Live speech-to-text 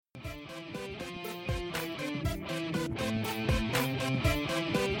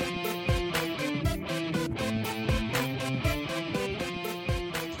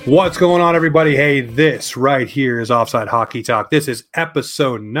What's going on, everybody? Hey, this right here is Offside Hockey Talk. This is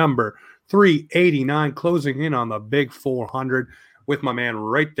episode number 389, closing in on the big 400 with my man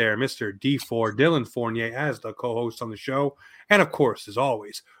right there, Mr. D4, Dylan Fournier, as the co-host on the show. And of course, as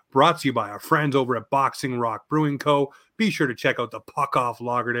always, brought to you by our friends over at Boxing Rock Brewing Co. Be sure to check out the Puck Off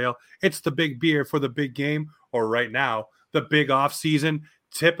Lagerdale. It's the big beer for the big game, or right now, the big off season.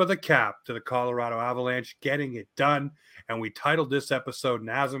 Tip of the cap to the Colorado Avalanche, getting it done. And we titled this episode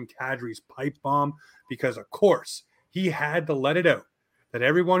Nazem Kadri's Pipe Bomb because, of course, he had to let it out that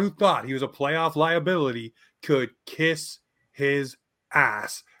everyone who thought he was a playoff liability could kiss his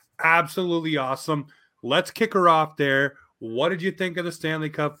ass. Absolutely awesome. Let's kick her off there. What did you think of the Stanley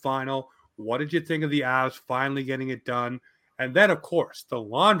Cup final? What did you think of the Avs finally getting it done? And then, of course, the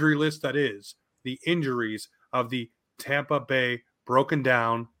laundry list that is the injuries of the Tampa Bay broken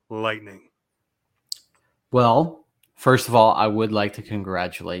down Lightning. Well, first of all, I would like to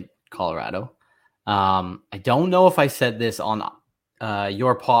congratulate Colorado. I don't know if I said this on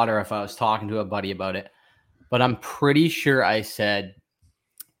your pod or if I was talking to a buddy about it, but I'm pretty sure I said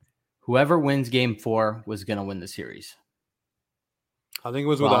whoever wins game 4 was going to win the series. I think it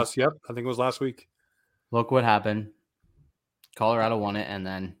was with us. Yep. I think it was last week. Look what happened. Colorado won it and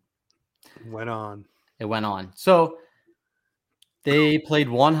then it went on. So they played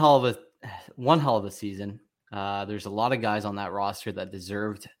one hell of a season. There's a lot of guys on that roster that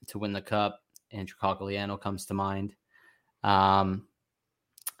deserved to win the cup. Andrew Cogliano comes to mind.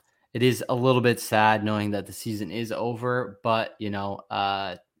 It is a little bit sad knowing that the season is over, but it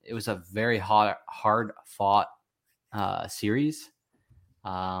was a very hard fought series.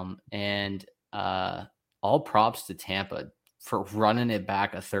 And all props to Tampa for running it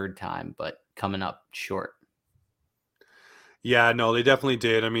back a third time, but coming up short. Yeah, no, they definitely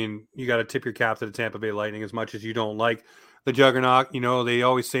did. I mean, you got to tip your cap to the Tampa Bay Lightning as much as you don't like the juggernaut. They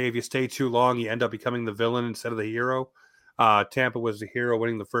always say if you stay too long, you end up becoming the villain instead of the hero. Tampa was the hero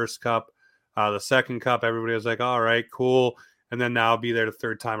winning the first cup. The second cup, everybody was like, all right, cool. And then now be there the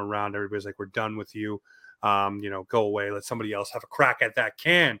third time around. Everybody's like, we're done with you. Go away. Let somebody else have a crack at that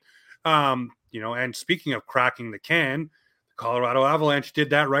can. And speaking of cracking the can, the Colorado Avalanche did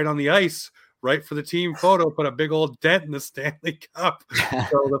that right on the ice. Right for the team photo, put a big old dent in the Stanley Cup.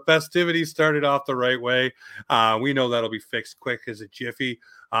 So the festivities started off the right way. We know that'll be fixed quick as a jiffy.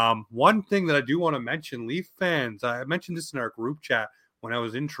 One thing that I do want to mention, Leaf fans, I mentioned this in our group chat when I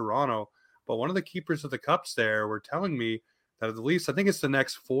was in Toronto, but one of the keepers of the Cups there were telling me that at least, I think it's the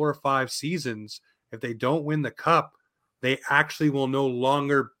next 4 or 5 seasons, if they don't win the Cup, they actually will no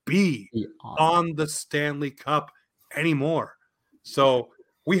longer be on the Stanley Cup anymore. So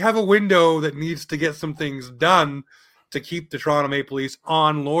we have a window that needs to get some things done to keep the Toronto Maple Leafs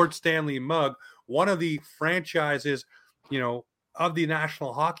on Lord Stanley mug, one of the franchises, of the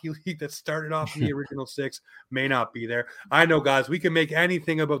National Hockey League that started off in the original 6 may not be there. I know, guys, we can make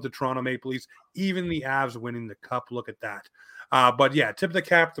anything about the Toronto Maple Leafs, even the Avs winning the Cup. Look at that. But yeah, tip of the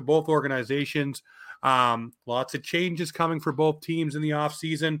cap to both organizations. Lots of changes coming for both teams in the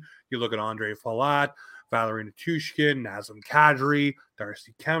offseason. You look at Andre Follett, Valeri Nichushkin, Nazem Kadri,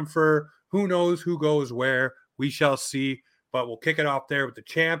 Darcy Kempfer. Who knows who goes where? We shall see. But we'll kick it off there with the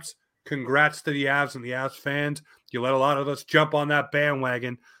champs. Congrats to the Avs and the Avs fans. You let a lot of us jump on that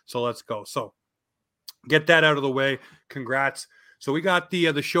bandwagon, so let's go. So get that out of the way. Congrats. So we got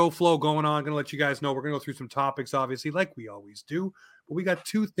the show flow going on. I'm going to let you guys know. We're going to go through some topics, obviously, like we always do. But we got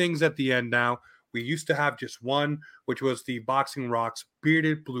 2 things at the end now. We used to have just one, which was the Boxing Rocks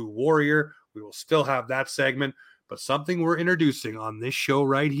Bearded Blue Warrior. We will still have that segment, but something we're introducing on this show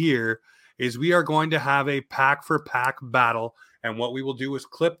right here is we are going to have a pack for pack battle. And what we will do is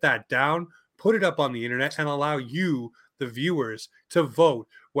clip that down, put it up on the internet, and allow you, the viewers, to vote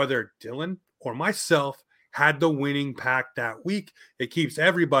whether Dylan or myself had the winning pack that week. It keeps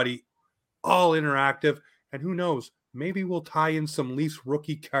everybody all interactive. And who knows, maybe we'll tie in some Leafs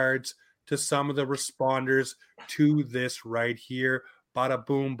rookie cards to some of the responders to this right here. Bada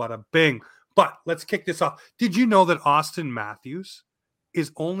boom, bada bing. But let's kick this off. Did you know that Austin Matthews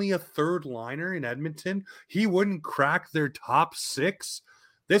is only a third liner in Edmonton? He wouldn't crack their top 6.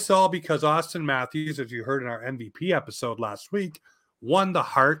 This all because Austin Matthews, as you heard in our MVP episode last week, won the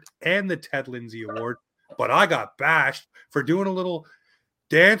Hart and the Ted Lindsay Award. But I got bashed for doing a little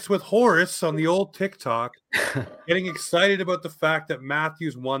dance with Horace on the old TikTok, getting excited about the fact that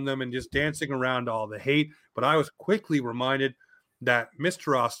Matthews won them and just dancing around all the hate. But I was quickly reminded that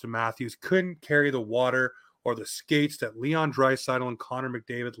Mr. Austin Matthews couldn't carry the water or the skates that Leon Draisaitl and Connor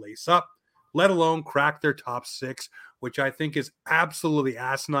McDavid lace up, let alone crack their top 6, which I think is absolutely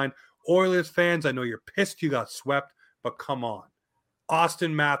asinine. Oilers fans, I know you're pissed you got swept, but come on.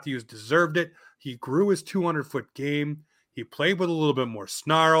 Austin Matthews deserved it. He grew his 200-foot game. He played with a little bit more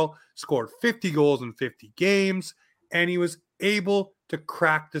snarl, scored 50 goals in 50 games, and he was able to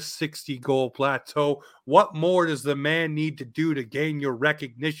crack the 60-goal plateau. What more does the man need to do to gain your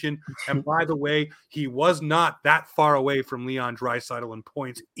recognition? And by the way, he was not that far away from Leon Draisaitl in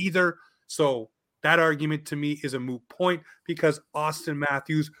points either. So that argument to me is a moot point because Austin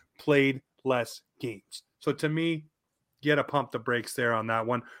Matthews played less games. So to me, you got to pump the brakes there on that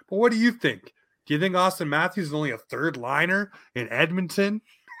one. But what do you think? Do you think Austin Matthews is only a third liner in Edmonton?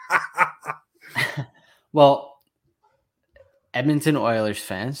 Well, Edmonton Oilers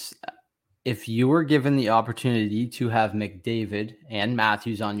fans, if you were given the opportunity to have McDavid and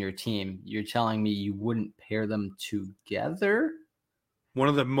Matthews on your team, you're telling me you wouldn't pair them together? One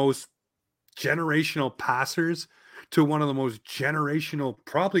of the most generational passers to one of the most generational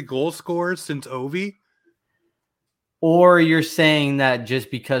probably goal scorers since Ovi. Or you're saying that just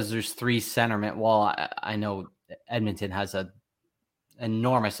because there's three centermen, well, I know Edmonton has an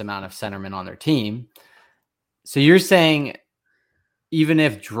enormous amount of centermen on their team. So you're saying even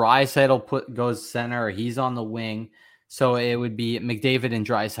if Draisaitl goes center or he's on the wing, so it would be McDavid and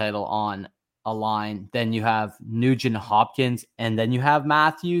Draisaitl on a line, then you have Nugent Hopkins, and then you have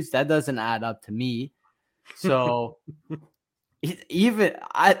Matthews. That doesn't add up to me. So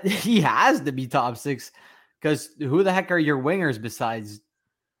he has to be top six. Because who the heck are your wingers besides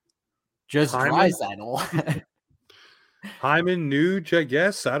just Draisaitl? Hyman, Nuge, I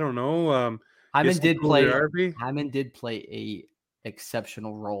guess. I don't know. Hyman did play a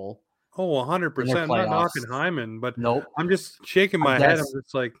exceptional role. Oh, 100%. I'm not knocking Hyman, but nope. I'm just shaking my head. I'm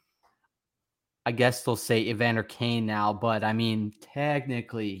just like, I guess they'll say Evander Kane now, but I mean,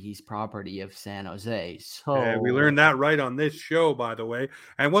 technically he's property of San Jose. So we learned that right on this show, by the way.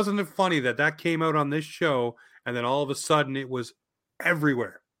 And wasn't it funny that came out on this show and then all of a sudden it was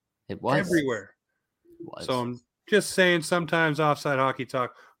everywhere? It was everywhere. It was. So I'm just saying sometimes Offside Hockey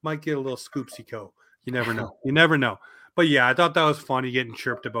Talk might get a little scoopsy-co. You never know. You never know. But yeah, I thought that was funny getting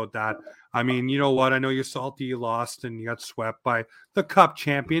chirped about that. I mean, you know what? I know you're salty you lost and you got swept by the Cup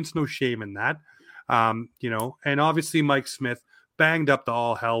champions. No shame in that. And obviously Mike Smith banged up to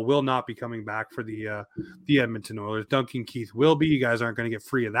all hell, will not be coming back for the Edmonton Oilers. Duncan Keith will be. You guys aren't going to get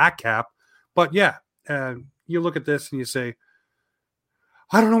free of that cap. But yeah, you look at this and you say,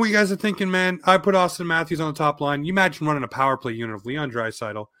 I don't know what you guys are thinking, man. I put Austin Matthews on the top line. You imagine running a power play unit of Leon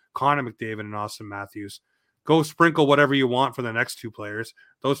Draisaitl, Connor McDavid, and Austin Matthews. Go sprinkle whatever you want for the next two players.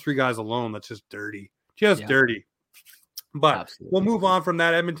 Those three guys alone, that's just dirty. Just dirty. But absolutely. We'll move on from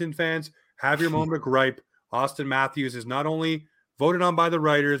that, Edmonton fans. Have your moment of gripe. Austin Matthews is not only voted on by the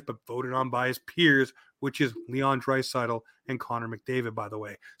writers, but voted on by his peers, which is Leon Draisaitl and Connor McDavid, by the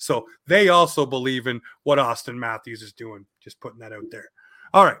way. So they also believe in what Austin Matthews is doing. Just putting that out there.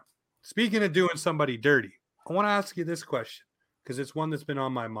 All right. Speaking of doing somebody dirty, I want to ask you this question because it's one that's been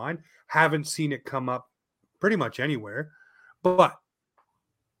on my mind. Haven't seen it come up pretty much anywhere. But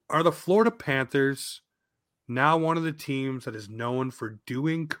are the Florida Panthers now one of the teams that is known for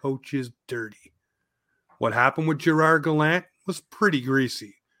doing coaches dirty? What happened with Gerard Gallant was pretty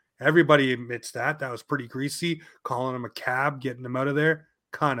greasy. Everybody admits that. That was pretty greasy. Calling him a cab, getting him out of there,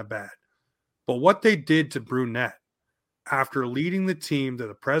 kind of bad. But what they did to Brunette after leading the team to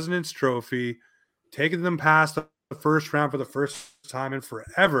the President's Trophy, taking them past the first round for the first time in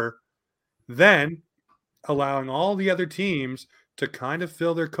forever, then allowing all the other teams to kind of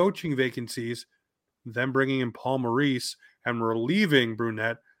fill their coaching vacancies, then bringing in Paul Maurice and relieving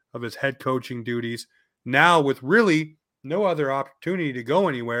Brunette of his head coaching duties, now with really no other opportunity to go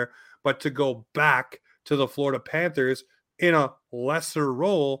anywhere but to go back to the Florida Panthers in a lesser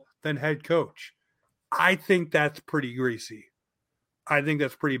role than head coach. I think that's pretty greasy. I think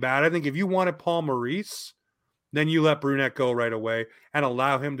that's pretty bad. I think if you wanted Paul Maurice, then you let Brunette go right away and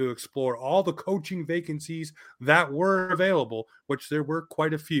allow him to explore all the coaching vacancies that were available, which there were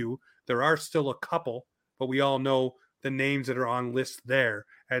quite a few. There are still a couple, but we all know the names that are on lists there,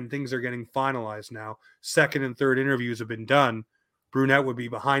 and things are getting finalized now. Second and third interviews have been done. Brunette would be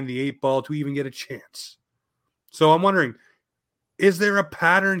behind the eight ball to even get a chance. So I'm wondering, is there a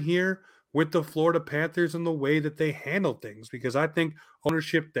pattern here with the Florida Panthers and the way that they handle things? Because I think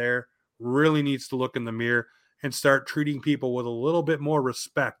ownership there really needs to look in the mirror and start treating people with a little bit more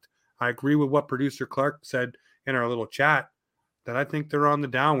respect. I agree with what producer Clark said in our little chat, that I think they're on the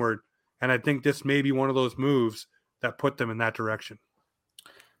downward, and I think this may be one of those moves that put them in that direction.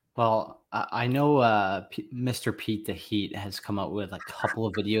 Well, I know Mr. Pete the Heat has come out with a couple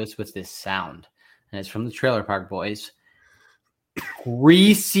of videos with this sound, and it's from the Trailer Park Boys.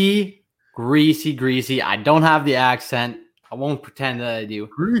 Greasy. I don't have the accent. I won't pretend that I do.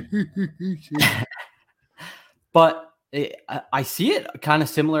 Preseason. But I see it kind of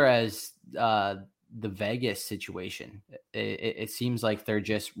similar as the Vegas situation. It seems like they're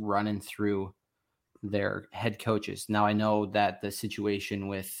just running through their head coaches. Now I know that the situation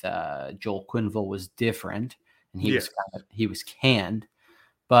with Joel Quenneville was different, and Yes. he was canned,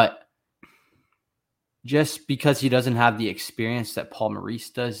 but just because he doesn't have the experience that Paul Maurice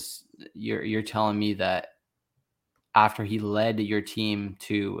does, you're telling me that after he led your team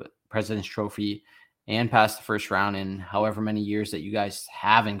to President's Trophy and past the first round in however many years that you guys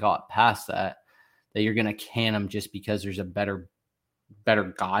haven't got past that, that you're going to can him just because there's a better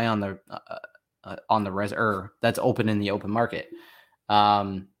guy on the that's open in the open market.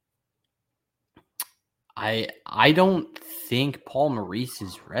 I don't think Paul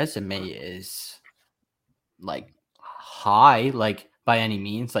Maurice's resume is like high, like by any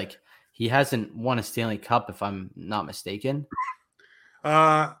means. Like he hasn't won a Stanley Cup, if I'm not mistaken.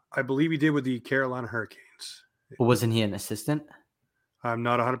 I believe he did with the Carolina Hurricanes. But wasn't he an assistant? I'm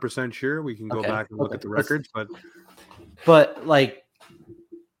not 100% sure. We can go back and look at the records, but like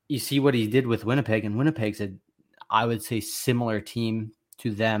you see what he did with Winnipeg, and Winnipeg's I would say, similar team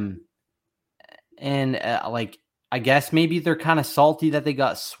to them. And like, I guess maybe they're kind of salty that they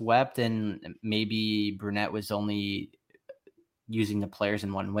got swept, and maybe Brunette was only using the players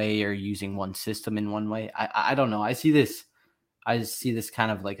in one way or using one system in one way. I don't know. I see this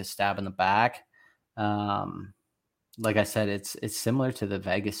kind of like a stab in the back. Like I said, it's similar to the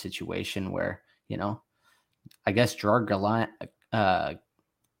Vegas situation where, I guess Gerard Gallant,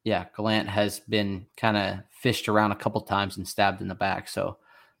 Gallant has been kind of fished around a couple times and stabbed in the back. So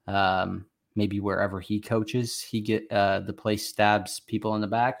maybe wherever he coaches, the place stabs people in the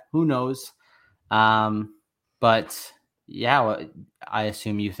back. Who knows? But yeah, I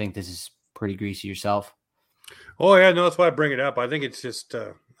assume you think this is pretty greasy yourself. Oh yeah, no, that's why I bring it up. I think it's just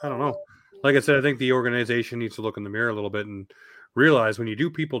I don't know. Like I said, I think the organization needs to look in the mirror a little bit and realize when you do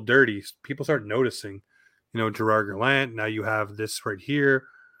people dirty, people start noticing. Gerard Gallant. Now you have this right here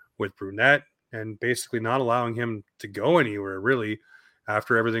with Brunette, and basically not allowing him to go anywhere really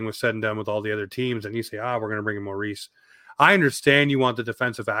after everything was said and done with all the other teams. And you say, we're going to bring in Maurice. I understand you want the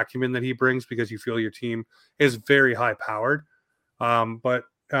defensive acumen that he brings because you feel your team is very high powered. But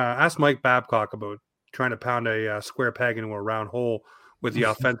ask Mike Babcock about trying to pound a square peg into a round hole with the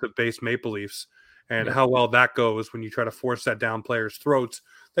offensive-based Maple Leafs and how well that goes when you try to force that down players' throats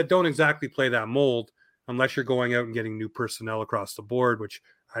that don't exactly play that mold unless you're going out and getting new personnel across the board, which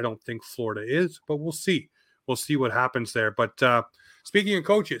I don't think Florida is, but we'll see. We'll see what happens there. But speaking of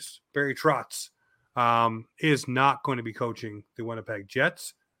coaches, Barry Trotz is not going to be coaching the Winnipeg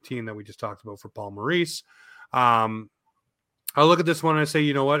Jets, team that we just talked about for Paul Maurice. I look at this one and I say,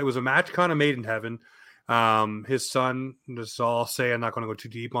 you know what? It was a match kind of made in heaven. His son, this is all I'll say, I'm not going to go too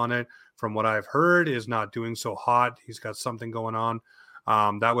deep on it. From what I've heard, is not doing so hot. He's got something going on.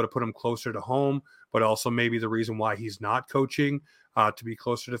 That would have put him closer to home, but also maybe the reason why he's not coaching, to be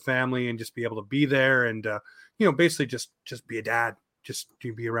closer to family and just be able to be there and, basically just be a dad, just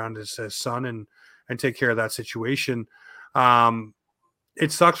to be around his son and take care of that situation.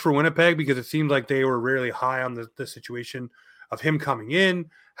 It sucks for Winnipeg because it seemed like they were really high on the situation of him coming in,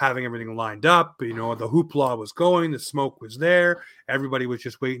 having everything lined up. The hoopla was going, the smoke was there. Everybody was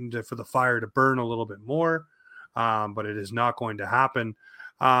just waiting for the fire to burn a little bit more. But it is not going to happen.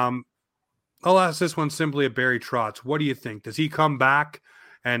 I'll ask this one simply at Barry Trotz. What do you think? Does he come back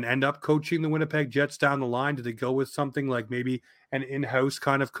and end up coaching the Winnipeg Jets down the line? Do they go with something like maybe an in-house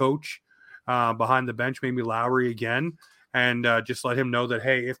kind of coach behind the bench, maybe Lowry again, and just let him know that,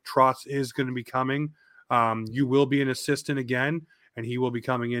 hey, if Trotz is going to be coming, you will be an assistant again, and he will be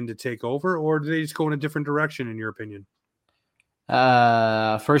coming in to take over? Or do they just go in a different direction, in your opinion?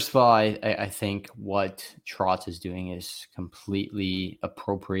 First of all, I think what Trotz is doing is completely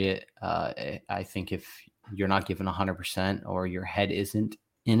appropriate. I think if you're not given 100% or your head isn't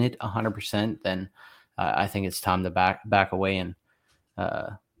in it 100%, then I think it's time to back away and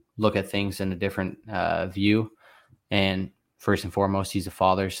look at things in a different view. And first and foremost, he's a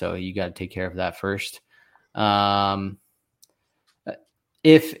father, so you got to take care of that first.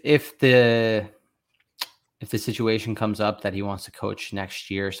 If the situation comes up that he wants to coach next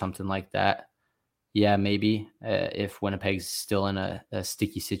year or something like that, yeah, maybe. If Winnipeg's still in a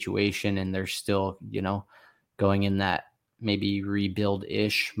sticky situation and they're still, going in that maybe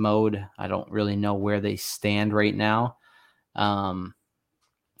rebuild-ish mode, I don't really know where they stand right now.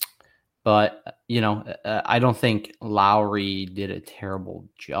 But, I don't think Lowry did a terrible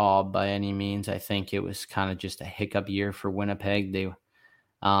job by any means. I think it was kind of just a hiccup year for Winnipeg.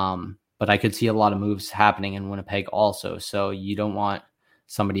 but I could see a lot of moves happening in Winnipeg also. So you don't want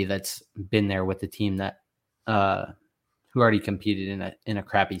somebody that's been there with the team that who already competed in a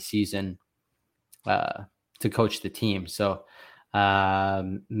crappy season to coach the team. So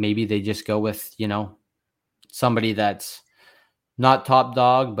maybe they just go with, somebody that's not top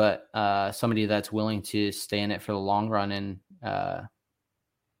dog, but somebody that's willing to stay in it for the long run and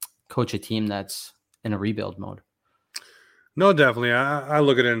coach a team that's in a rebuild mode. No, definitely. I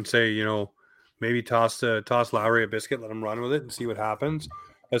look at it and say, maybe toss Lowry a biscuit, let him run with it and see what happens.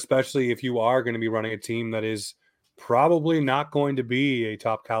 Especially if you are going to be running a team that is probably not going to be a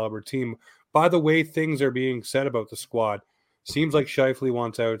top caliber team. By the way, things are being said about the squad. Seems like Scheifele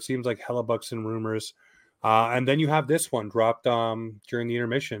wants out. Seems like Hellebuck's in rumors. And then you have this one dropped during the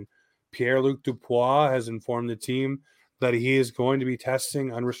intermission. Pierre-Luc Dubois has informed the team that he is going to be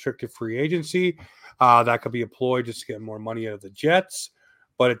testing unrestricted free agency. That could be a ploy just to get more money out of the Jets.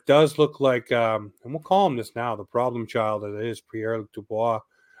 But it does look like, and we'll call him this now, the problem child that is Pierre-Luc Dubois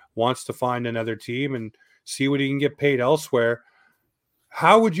wants to find another team and see what he can get paid elsewhere.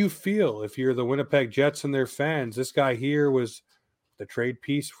 How would you feel if you're the Winnipeg Jets and their fans? This guy here was the trade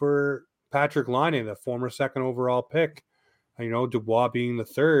piece for Patrick Laine, the former second overall pick. Dubois being the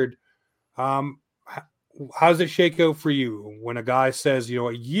third. How does it shake out for you when a guy says,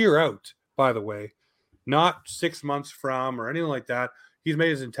 a year out, by the way, not 6 months from or anything like that, he's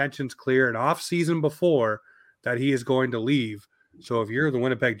made his intentions clear an off season before that he is going to leave. So if you're the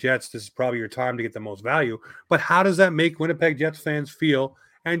Winnipeg Jets, this is probably your time to get the most value. But how does that make Winnipeg Jets fans feel?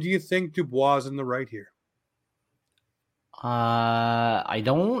 And do you think Dubois is in the right here? I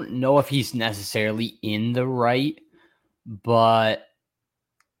don't know if he's necessarily in the right, but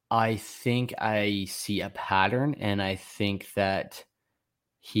I think I see a pattern, and I think that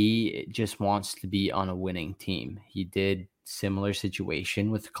he just wants to be on a winning team. He did similar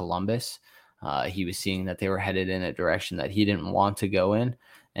situation with Columbus. He was seeing that they were headed in a direction that he didn't want to go in,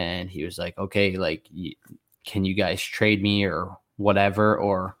 and he was like, okay, can you guys trade me or whatever,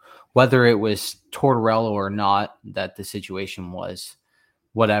 or whether it was Tortorella or not, that the situation was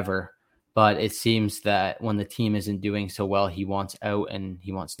whatever. But it seems that when the team isn't doing so well, he wants out and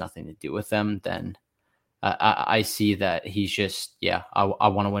he wants nothing to do with them. Then I see that he's just, I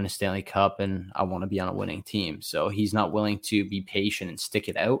want to win a Stanley Cup and I want to be on a winning team. So he's not willing to be patient and stick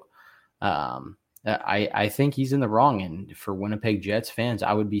it out. I think he's in the wrong. And for Winnipeg Jets fans,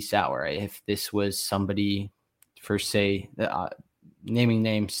 I would be sour if this was somebody, for say, naming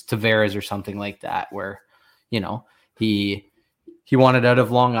names, Tavares or something like that, where, he wanted out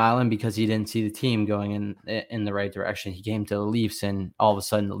of Long Island because he didn't see the team going in the right direction. He came to the Leafs and all of a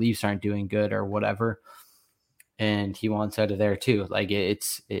sudden the Leafs aren't doing good or whatever. And he wants out of there too.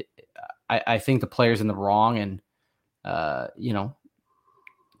 I think the player's in the wrong, and,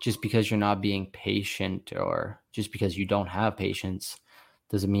 just because you're not being patient or just because you don't have patience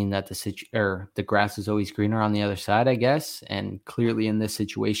doesn't mean that the grass is always greener on the other side, I guess. And clearly in this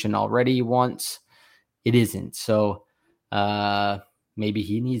situation already once it isn't. So maybe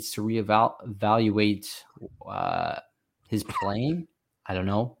he needs to reevaluate his playing. I don't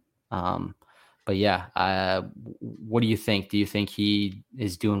know. But yeah, what do you think? Do you think he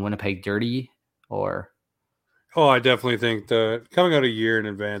is doing Winnipeg dirty or? Oh, I definitely think coming out a year in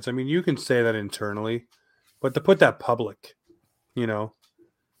advance. I mean, you can say that internally, but to put that public,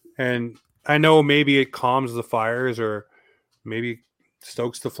 and I know maybe it calms the fires or maybe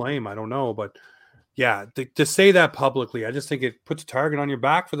stokes the flame. I don't know, but yeah, to say that publicly, I just think it puts a target on your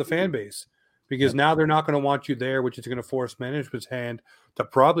back for the fan base because now they're not going to want you there, which is going to force management's hand to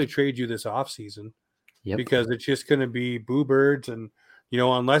probably trade you this offseason because it's just going to be boo birds. And,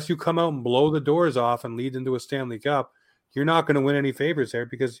 unless you come out and blow the doors off and lead into a Stanley Cup, you're not going to win any favors there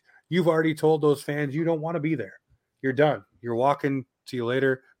because you've already told those fans you don't want to be there. You're done. You're walking. See you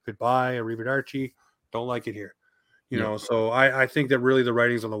later. Goodbye. Arrivederci. Don't like it here. So I think that really the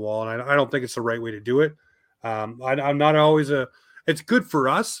writing's on the wall, and I don't think it's the right way to do it. I'm not always it's good for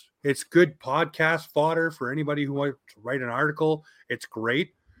us. It's good podcast fodder for anybody who wants to write an article. It's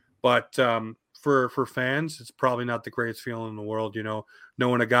great. But for fans, it's probably not the greatest feeling in the world,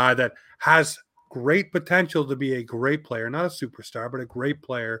 knowing a guy that has great potential to be a great player, not a superstar, but a great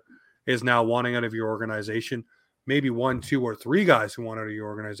player is now wanting out of your organization. Maybe 1, 2, or 3 guys who want out of your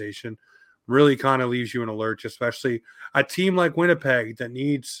organization. Really kind of leaves you in a lurch, especially a team like Winnipeg that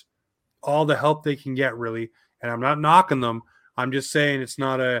needs all the help they can get, really. And I'm not knocking them. I'm just saying it's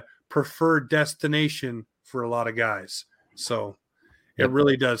not a preferred destination for a lot of guys. So it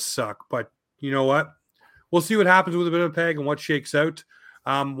really does suck. But you know what? We'll see what happens with Winnipeg and what shakes out.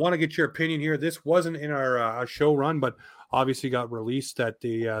 Want to get your opinion here. This wasn't in our show run, but obviously got released that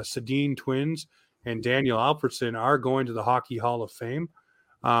the Sedin twins and Daniel Alfredsson are going to the Hockey Hall of Fame.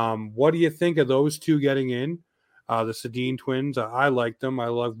 What do you think of those two getting in? The Sedin twins, I like them. I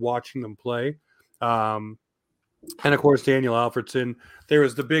love watching them play. And of course, Daniel Alfredsson. There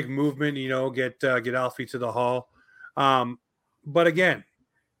was the big movement, get Alfie to the Hall. But again,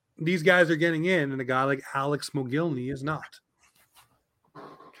 these guys are getting in, and a guy like Alex Mogilny is not.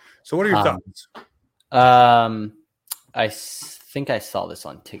 So, what are your thoughts? I think I saw this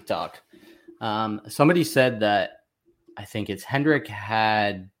on TikTok. Somebody said that I think it's Hendrick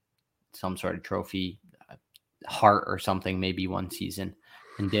had some sort of trophy, Hart or something, maybe one season,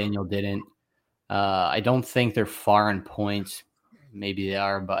 and Daniel didn't. I don't think they're far in points. Maybe they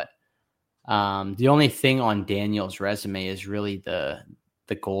are, but the only thing on Daniel's resume is really the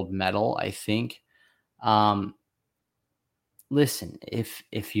gold medal, I think. Listen,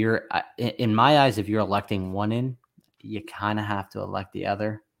 if you're, in my eyes, if you're electing one in, you kind of have to elect the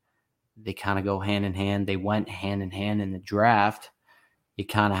other. They kind of go hand in hand. They went hand in hand in the draft. You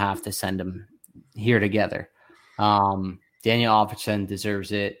kind of have to send them here together. Daniel Alfredsson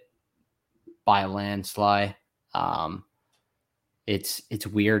deserves it by a landslide. It's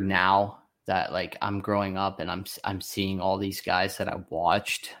weird now that like I'm growing up and I'm seeing all these guys that I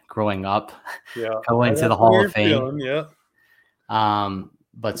watched growing up go into the Hall of Fame.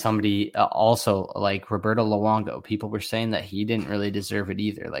 But somebody also like Roberto Luongo, people were saying that he didn't really deserve it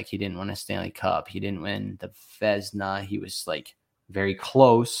either. Like he didn't win a Stanley Cup. He didn't win the Vezina. He was like very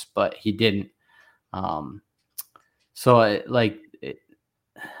close, but he didn't. I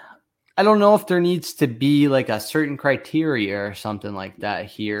don't know if there needs to be like a certain criteria or something like that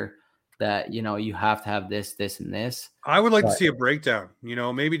here that, you have to have this, and this. I would like to see a breakdown,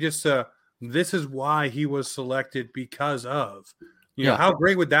 maybe just this is why he was selected because of, how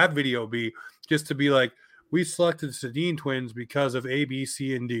great would that video be just to be like, we selected the Sedin twins because of A, B,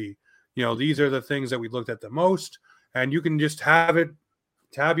 C, and D. These are the things that we looked at the most, and you can just have it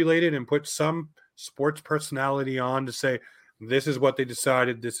tabulated and put some sports personality on to say, this is what they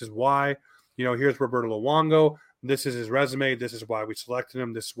decided. This is why, here's Roberto Luongo. This is his resume. This is why we selected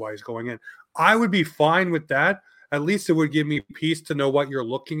him. This is why he's going in. I would be fine with that. At least it would give me peace to know what you're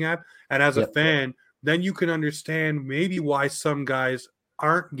looking at. And as a fan, then you can understand maybe why some guys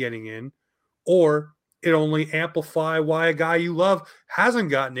aren't getting in, or it only amplify why a guy you love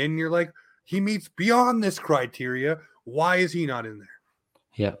hasn't gotten in. You're like, he meets beyond this criteria. Why is he not in there?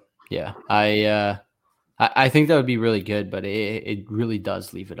 Yeah. I think that would be really good, but it really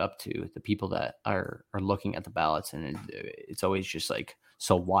does leave it up to the people that are looking at the ballots, and it's always just like,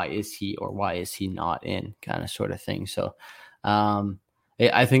 so why is he or why is he not in, kind of sort of thing. So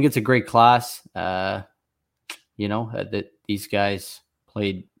I think it's a great class. That these guys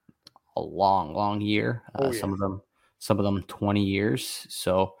played a long year. Some of them 20 years.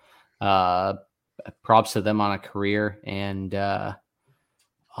 So props to them on a career. And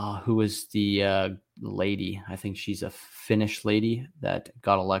who was the lady? I think she's a Finnish lady that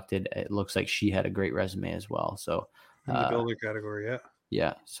got elected. It looks like she had a great resume as well. So in the builder category,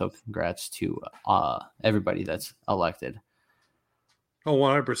 yeah. So congrats to everybody that's elected. Oh,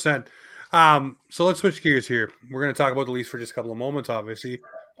 100%. So let's switch gears here. We're going to talk about the Leafs for just a couple of moments. Obviously,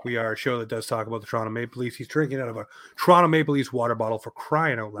 we are a show that does talk about the Toronto Maple Leafs. He's drinking out of a Toronto Maple Leafs water bottle, for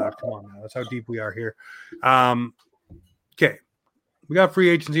crying out loud. Come on now. That's how deep we are here. Okay. We got free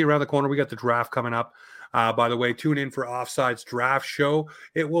agency around the corner. We got the draft coming up. By the way, tune in for Offside's draft show.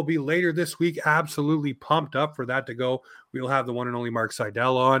 It will be later this week. Absolutely pumped up for that to go. We'll have the one and only Mark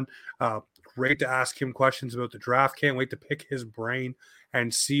Seidel on. Great to ask him questions about the draft. Can't wait to pick his brain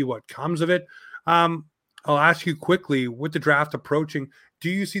and see what comes of it. I'll ask you quickly, with the draft approaching, do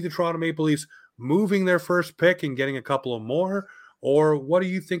you see the Toronto Maple Leafs moving their first pick and getting a couple of more? Or what do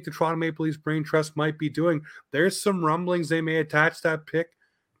you think the Toronto Maple Leafs brain trust might be doing? There's some rumblings they may attach that pick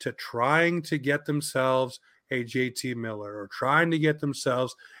to trying to get themselves a JT Miller, or trying to get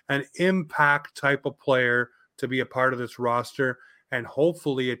themselves an impact type of player to be a part of this roster, and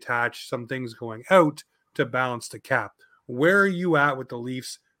hopefully attach some things going out to balance the cap. Where are you at with the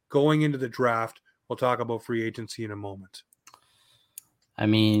Leafs going into the draft? We'll talk about free agency in a moment. I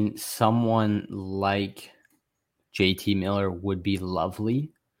mean, someone like JT Miller would be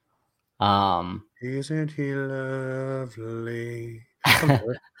lovely. Isn't he lovely?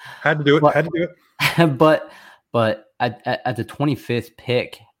 Had to do it. But at the 25th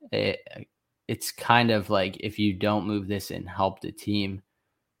pick, it's kind of like, if you don't move this and help the team,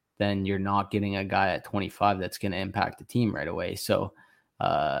 then you're not getting a guy at 25 that's going to impact the team right away. So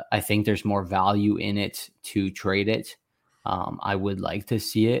I think there's more value in it to trade it. I would like to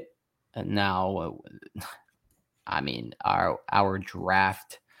see it. Now, I mean, our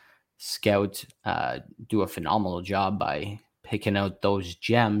draft scouts do a phenomenal job by picking out those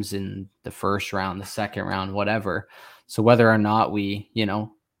gems in the first round, the second round, whatever. So whether or not we,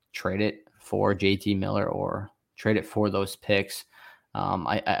 trade it for JT Miller or trade it for those picks,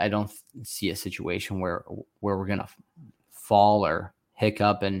 I don't see a situation where we're gonna fall or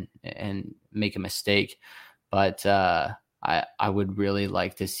hiccup and make a mistake. But I would really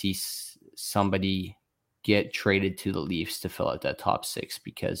like to see somebody get traded to the Leafs to fill out that top six,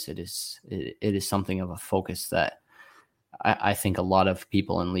 because it is something of a focus that I think a lot of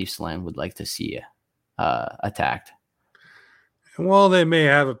people in Leafs land would like to see attacked. Well, they may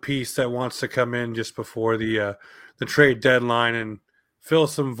have a piece that wants to come in just before the trade deadline and fill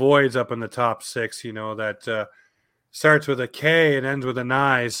some voids up in the top six. That starts with a K and ends with an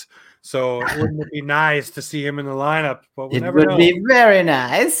I's. So wouldn't it be nice to see him in the lineup? But we'll never know. It would be very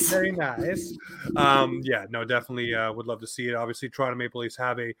nice. Very nice. Yeah, no, definitely would love to see it. Obviously, Toronto Maple Leafs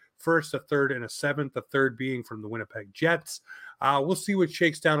have a first, a third, and a seventh, the third being from the Winnipeg Jets. We'll see what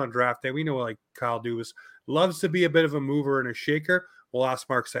shakes down on draft day. We know, like Kyle Dubas loves to be a bit of a mover and a shaker. We'll ask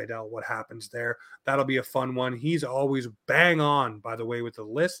Mark Seidel what happens there. That'll be a fun one. He's always bang on, by the way, with the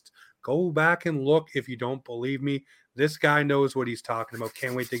list. Go back and look if you don't believe me. This guy knows what he's talking about.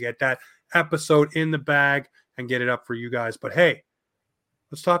 Can't wait to get that episode in the bag and get it up for you guys. But hey,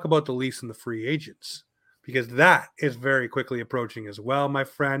 let's talk about the Leafs and the free agents, because that is very quickly approaching as well, my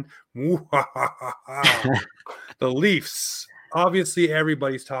friend. The Leafs. Obviously,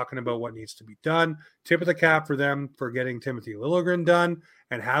 everybody's talking about what needs to be done. Tip of the cap for them for getting Timothy Liljegren done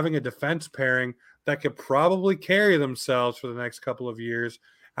and having a defense pairing that could probably carry themselves for the next couple of years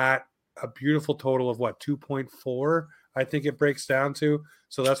at a beautiful total of 2.4, I think it breaks down to.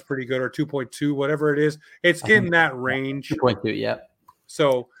 So that's pretty good, or 2.2, whatever it is. It's in that range. 2.2, yeah.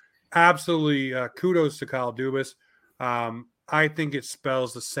 So absolutely kudos to Kyle Dubas. I think it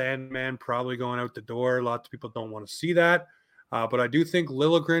spells the Sandman probably going out the door. Lots of people don't want to see that. But I do think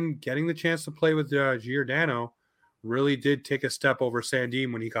Liljegren getting the chance to play with Giordano really did take a step over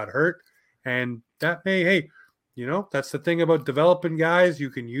Sandin when he got hurt. And that may, that's the thing about developing guys. You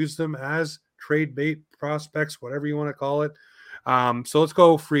can use them as trade bait prospects, whatever you want to call it. So let's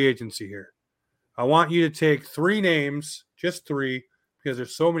go free agency here. I want you to take 3 names, just 3, because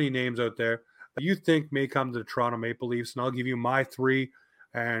there's so many names out there that you think may come to the Toronto Maple Leafs. And I'll give you my 3,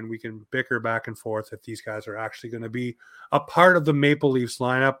 and we can bicker back and forth if these guys are actually going to be a part of the Maple Leafs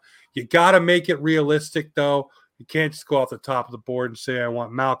lineup. You got to make it realistic, though. You can't just go off the top of the board and say, I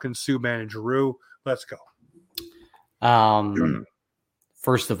want Malkin, Subban, and Giroux. Let's go.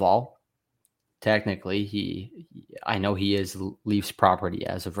 First of all, technically, I know he is Leafs property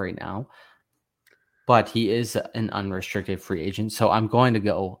as of right now, but he is an unrestricted free agent. So I'm going to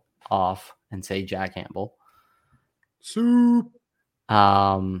go off and say Jack Campbell. Soup.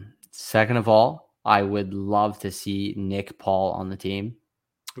 Second of all, I would love to see Nick Paul on the team.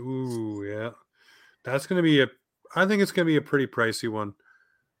 Ooh, yeah. That's going to be I think it's going to be a pretty pricey one.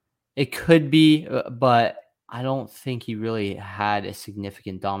 It could be, but I don't think he really had a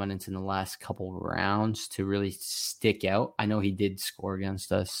significant dominance in the last couple of rounds to really stick out. I know he did score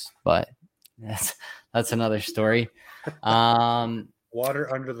against us, but that's another story.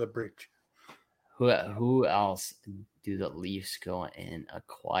 Water under the bridge. Who else do the Leafs go and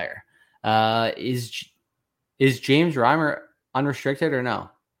acquire? Is James Reimer unrestricted or no?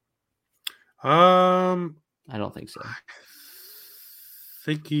 I don't think so. I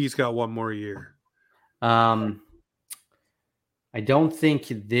think he's got one more year. I don't think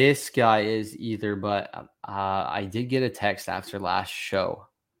this guy is either, but I did get a text after last show,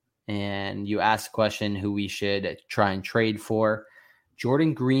 and you asked the question who we should try and trade for.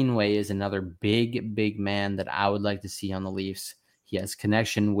 Jordan Greenway is another big man that I would like to see on the Leafs. He has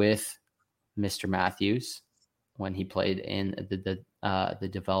connection with Mr. Matthews when he played in the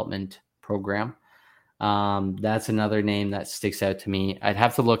development program. That's another name that sticks out to me. I'd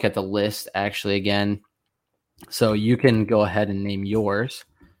have to look at the list actually again. So you can go ahead and name yours.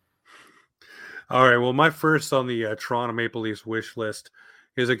 All right. Well, my first on the Toronto Maple Leafs wish list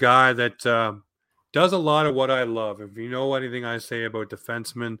is a guy that does a lot of what I love. If you know anything I say about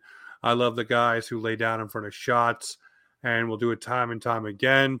defensemen, I love the guys who lay down in front of shots and will do it time and time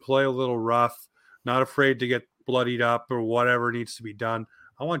again, play a little rough, not afraid to get bloodied up or whatever needs to be done.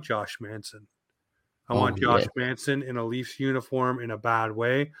 I want Josh Manson. I want Josh Manson in a Leafs uniform in a bad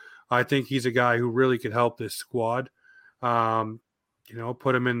way. I think he's a guy who really could help this squad.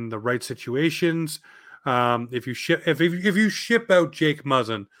 Put him in the right situations. If you ship out Jake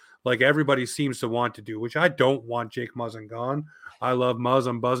Muzzin, like everybody seems to want to do, which I don't want Jake Muzzin gone. I love Muzz.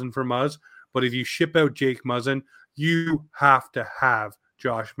 I'm buzzing for Muzz. But if you ship out Jake Muzzin, you have to have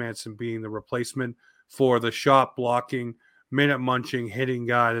Josh Manson being the replacement for the shot blocking, minute munching, hitting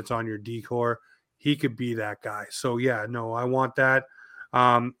guy that's on your decor. He could be that guy. So, yeah, no, I want that.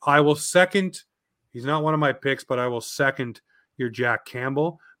 I will second. He's not one of my picks, but I will second your Jack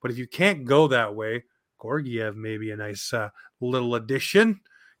Campbell. But if you can't go that way, Gorgiev may be a nice little addition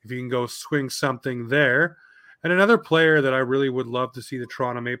if you can go swing something there. And another player that I really would love to see the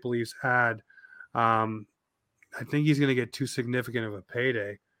Toronto Maple Leafs add, I think he's going to get too significant of a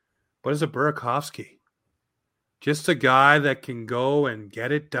payday, but it's a Burakovsky. Just a guy that can go and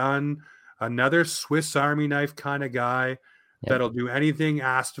get it done. Another Swiss Army knife kind of guy that'll do anything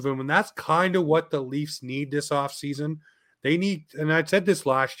asked of him. And that's kind of what the Leafs need this offseason. They need, and I said this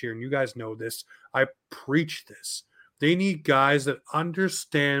last year, and you guys know this, I preach this. They need guys that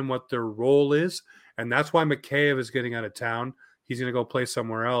understand what their role is, and that's why Mikheyev is getting out of town. He's going to go play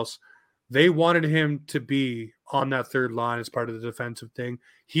somewhere else. They wanted him to be on that third line as part of the defensive thing.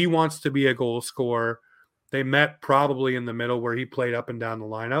 He wants to be a goal scorer. They met probably in the middle where he played up and down the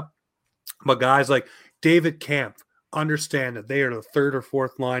lineup. But guys like David Kampf understand that they are the third or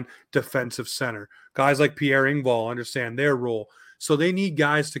fourth line defensive center. Guys like Pierre Engvall understand their role. So they need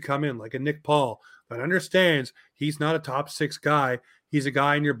guys to come in like a Nick Paul that understands he's not a top six guy. He's a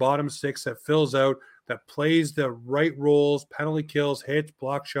guy in your bottom six that fills out, that plays the right roles, penalty kills, hits,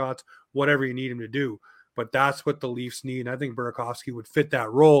 block shots, whatever you need him to do. But that's what the Leafs need. And I think Burakovsky would fit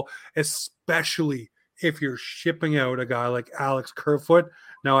that role, especially if you're shipping out a guy like Alex Kerfoot.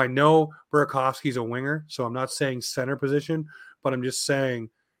 Now, I know Burakovsky's a winger, so I'm not saying center position, but I'm just saying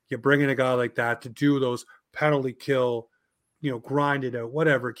you bring in a guy like that to do those penalty kill, grind it out,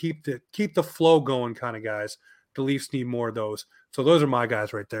 whatever, keep the flow going kind of guys. The Leafs need more of those. So those are my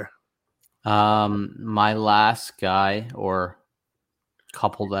guys right there. My last guy or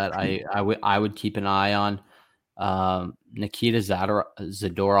couple that I would keep an eye on, Nikita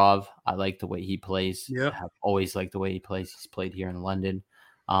Zadorov. I like the way he plays. Yeah, I've always liked the way he plays. He's played here in London.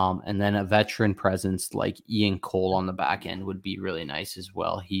 And then a veteran presence like Ian Cole on the back end would be really nice as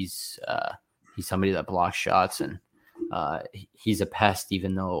well. He's somebody that blocks shots, and he's a pest,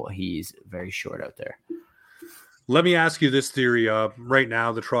 even though he's very short out there. Let me ask you this theory. Right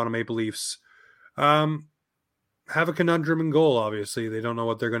now, the Toronto Maple Leafs have a conundrum in goal. Obviously, they don't know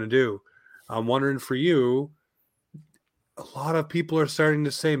what they're going to do. I'm wondering for you, a lot of people are starting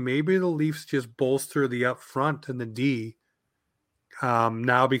to say maybe the Leafs just bolster the up front and the D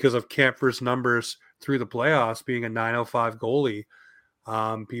now because of Kampfer's numbers through the playoffs being a .905 goalie.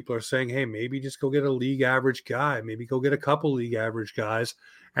 People are saying, hey, maybe just go get a league average guy. Maybe go get a couple league average guys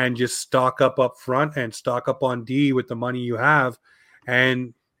and just stock up front and stock up on D with the money you have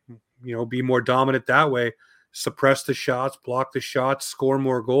and, be more dominant that way. Suppress the shots, block the shots, score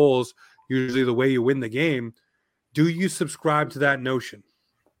more goals, usually the way you win the game. Do you subscribe to that notion?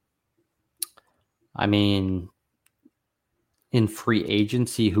 I mean, in free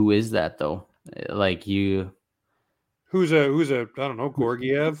agency, who is that though? Like you, who's a I don't know,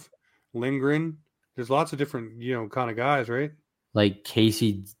 Gorgiev, Lindgren. There's lots of different kind of guys, right? Like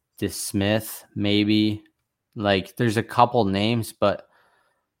Casey DeSmith, maybe. Like there's a couple names, but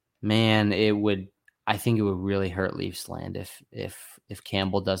man, I think it would really hurt Leafs land if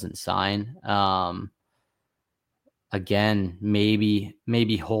Campbell doesn't sign. Again, maybe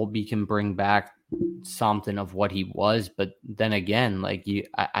Holtby can bring back something of what he was, but then again, like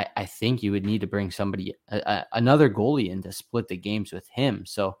I think you would need to bring somebody, another goalie in to split the games with him.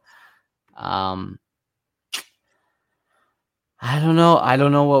 So, I don't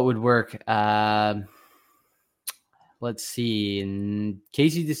know what would work. Let's see. And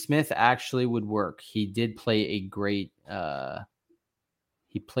Casey DeSmith actually would work. He did play a great.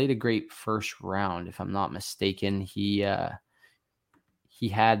 He played a great first round, if I'm not mistaken. He had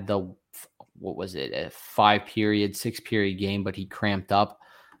what was it, a 6-period game, but he cramped up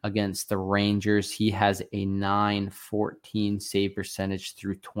against the Rangers. He has a .914 save percentage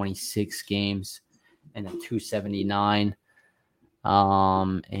through 26 games and a .279.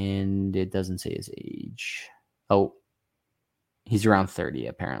 And it doesn't say his age. Oh, he's around 30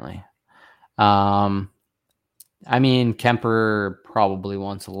 apparently. I mean, Kemper probably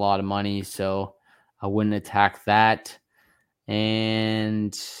wants a lot of money, so I wouldn't attack that.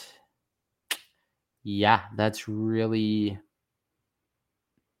 And yeah, that's really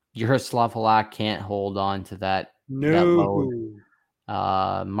Yaroslav Halak can't hold on to that. No. That load.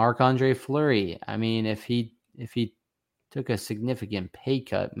 Marc-Andre Fleury. I mean, if he took a significant pay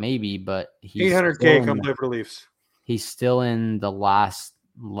cut, maybe, but he's $800K come play for the Leafs. He's still in the last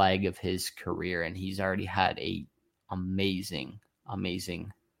leg of his career, and he's already had a amazing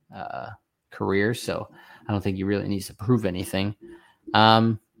career, so I don't think he really needs to prove anything.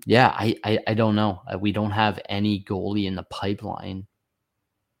 Yeah, I don't know. We don't have any goalie in the pipeline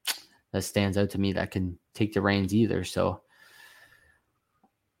that stands out to me that can take the reins either. So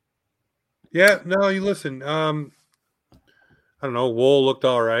Yeah, no, you listen. I don't know. Wool looked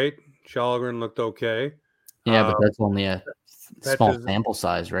all right. Shalgren looked okay. yeah, but that's only a That small does sample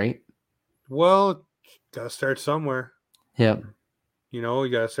size, right? well. Got to start somewhere. Yep. You know,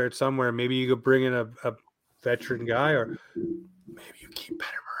 you got to start somewhere. Maybe you could bring in a veteran guy, or maybe you keep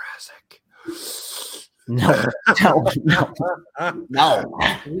Peter Mrazek. No, no.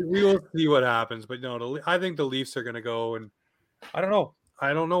 We will see what happens, but no, I think the Leafs are going to go, and I don't know.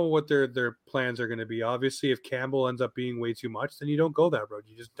 I don't know what their plans are going to be. Obviously, if Campbell ends up being way too much, then you don't go that road.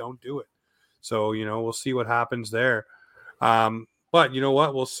 You just don't do it. So, you know, we'll see what happens there. But you know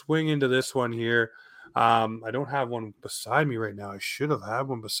what? We'll swing into this one here. I don't have one beside me right now. I should have had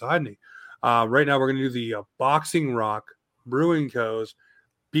one beside me. Right now, we're going to do the Boxing Rock Brewing Co.'s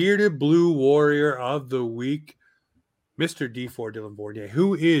Bearded Blue Warrior of the Week, Mr. D4 Dylan Bournier.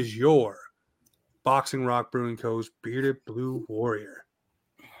 Who is your Boxing Rock Brewing Co.'s Bearded Blue Warrior?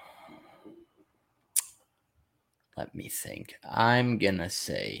 Let me think. I'm going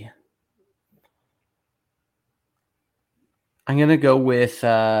to go with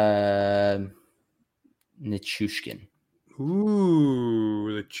Nichushkin.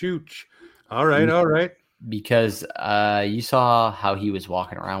 Ooh, the Chooch. All right. Because you saw how he was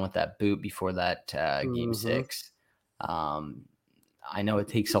walking around with that boot before that game 6. I know it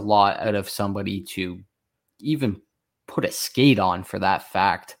takes a lot out of somebody to even put a skate on for that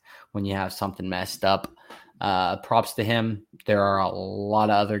fact when you have something messed up. Props to him. There are a lot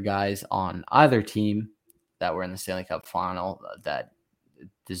of other guys on either team that were in the Stanley Cup final that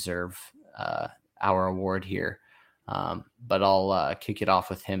deserve our award here. But I'll kick it off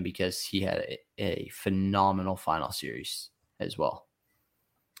with him because he had a phenomenal final series as well.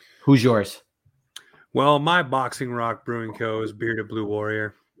 Who's yours? Well, my Boxing Rock Brewing Co. is Bearded Blue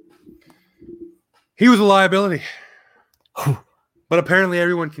Warrior. He was a liability. But apparently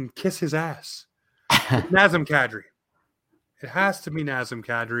everyone can kiss his ass. Nazem Kadri. It has to be Nazem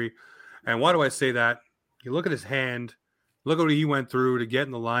Kadri. And why do I say that? You look at his hand. Look at what he went through to get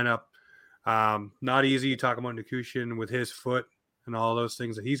in the lineup. Not easy. You talk about Nikushin with his foot and all those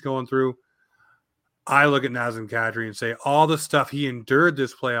things that he's going through. I look at Nazem Kadri and say all the stuff he endured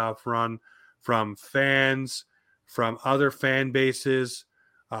this playoff run from fans, from other fan bases,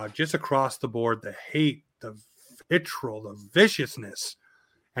 just across the board, the hate, the vitriol, the viciousness.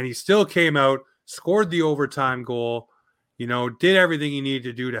 And he still came out, scored the overtime goal, you know, did everything he needed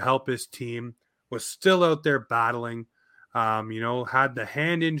to do to help his team, was still out there battling, you know, had the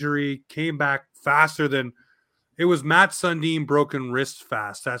hand injury, came back faster than it was Matt Sundin broken wrist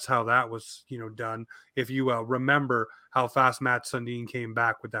fast. That's how that was, you know, done. If you remember how fast Matt Sundin came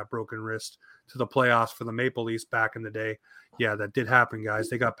back with that broken wrist to the playoffs for the Maple Leafs back in the day. Yeah, that did happen, guys.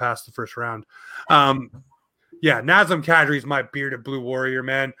 They got past the first round. Yeah, Nazem Kadri is my Bearded Blue Warrior,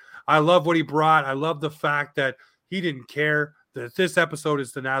 man. I love what he brought. I love the fact that he didn't care that this episode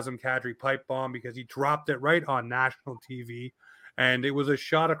is the Nazem Kadri pipe bomb because he dropped it right on national TV. And it was a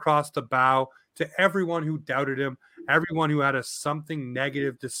shot across the bow to everyone who doubted him, everyone who had something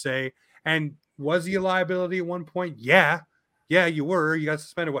negative to say. And was he a liability at one point? Yeah. Yeah, you were. You got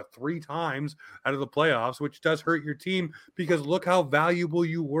suspended, 3 times out of the playoffs, which does hurt your team because look how valuable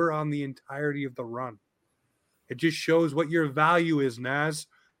you were on the entirety of the run. It just shows what your value is, Naz.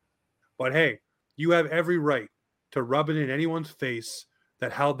 But hey, you have every right to rub it in anyone's face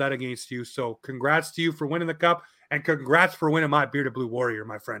that held that against you. So congrats to you for winning the cup and congrats for winning my Bearded Blue Warrior,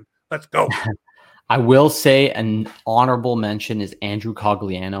 my friend. Let's go. I will say an honorable mention is Andrew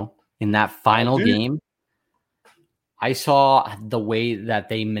Cogliano in that final game. I saw the way that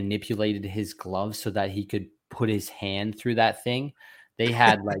they manipulated his glove so that he could put his hand through that thing. They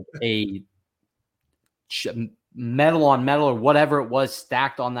had like a metal on metal or whatever it was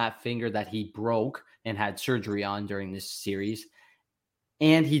stacked on that finger that he broke and had surgery on during this series.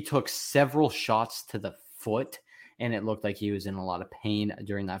 And he took several shots to the foot, and it looked like he was in a lot of pain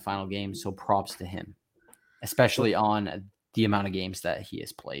during that final game. So props to him, especially on the amount of games that he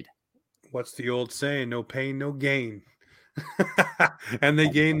has played. What's the old saying? No pain, no gain. And they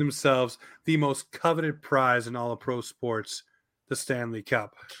gained themselves the most coveted prize in all of pro sports, the Stanley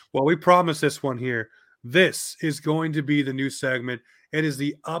Cup. Well, we promised this one here. This is going to be the new segment. It is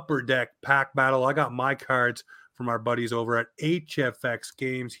the Upper Deck Pack Battle. I got my cards from our buddies over at HFX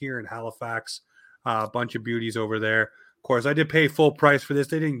Games here in Halifax. A bunch of beauties over there. Of course, I did pay full price for this.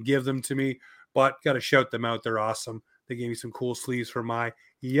 They didn't give them to me, but got to shout them out. They're awesome. They gave me some cool sleeves for my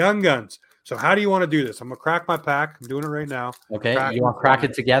Young Guns. So how do you want to do this? I'm going to crack my pack. I'm doing it right now. Okay. You want to crack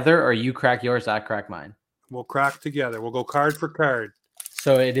it together, or you crack yours, I crack mine? We'll crack together. We'll go card for card.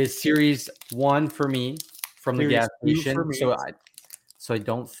 So it is series 1 for me from the gas station. So I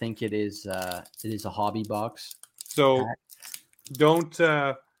don't think it is a hobby box. So don't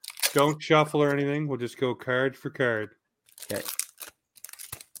shuffle or anything. We'll just go card for card. Okay.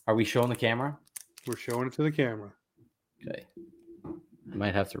 Are we showing the camera? We're showing it to the camera. Okay. I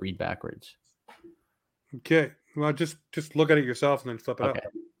might have to read backwards. Okay. Well, just look at it yourself and then flip it up.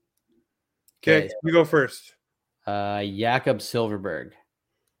 Okay. You go first. Jakob Silverberg.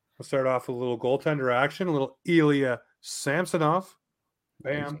 We'll start off with a little goaltender action, a little Ilya Samsonov.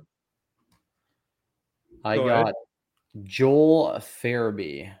 Bam. I got Joel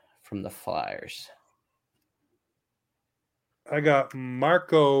Farabee from the Flyers. I got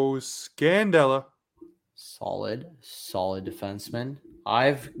Marco Scandella. Solid defenseman.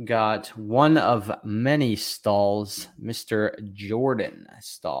 I've got one of many Stalls, Mr. Jordan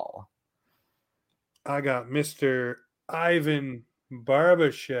Stahl. I got Mr. Ivan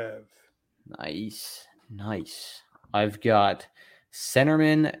Barbashev. Nice. I've got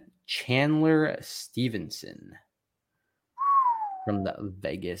centerman Chandler Stevenson from the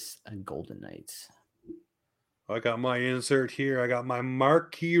Vegas Golden Knights. I got my insert here. I got my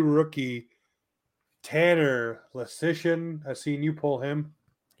marquee rookie, Tanner Lasician. I've seen you pull him.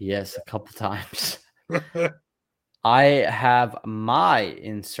 Yes, a couple times. I have my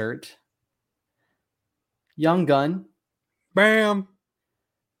insert, young gun. Bam.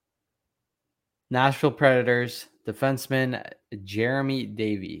 Nashville Predators defenseman Jeremy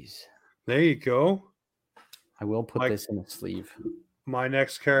Davies. There you go. I will put this in a sleeve. My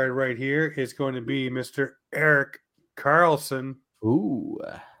next card right here is going to be Mr. Eric Carlson. Ooh,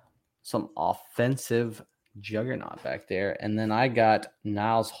 some offensive juggernaut back there. And then I got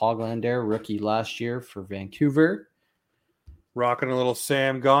Niles Hoglander, rookie last year for Vancouver. Rocking a little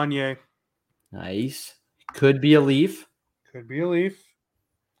Sam Gagne. Nice. Could be a Leaf. Could be a Leaf.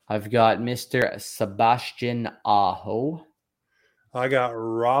 I've got Mr. Sebastian Aho. I got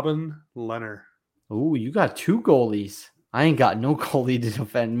Robin Leonard. Ooh, you got 2 goalies. I ain't got no goalie to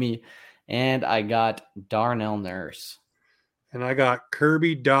defend me. And I got Darnell Nurse. And I got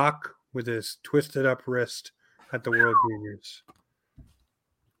Kirby Doc with his twisted up wrist at the World Juniors.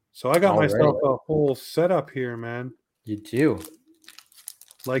 So I got myself a whole setup here, man. You do.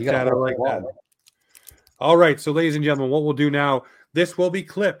 Like that, I like that. All right, so ladies and gentlemen, what we'll do now, this will be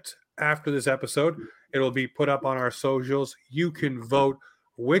clipped after this episode. It'll be put up on our socials. You can vote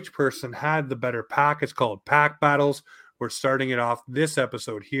which person had the better pack. It's called Pack Battles. We're starting it off this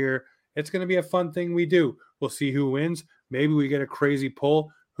episode here. It's going to be a fun thing we do. We'll see who wins. Maybe we get a crazy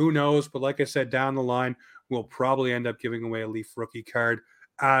pull. Who knows? But like I said, down the line, we'll probably end up giving away a Leaf rookie card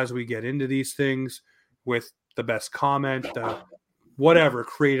as we get into these things with the best comment, whatever,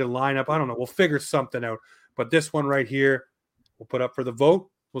 create a lineup. I don't know. We'll figure something out. But this one right here, we'll put up for the vote.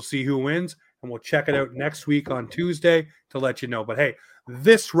 We'll see who wins, and we'll check it out next week on Tuesday to let you know. But hey,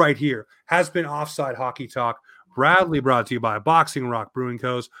 this right here has been Offside Hockey Talk. Proudly brought to you by Boxing Rock Brewing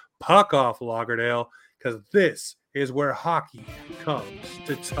Co.'s Puck Off Lagerdale, because this is where hockey comes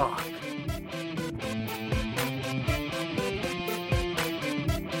to talk.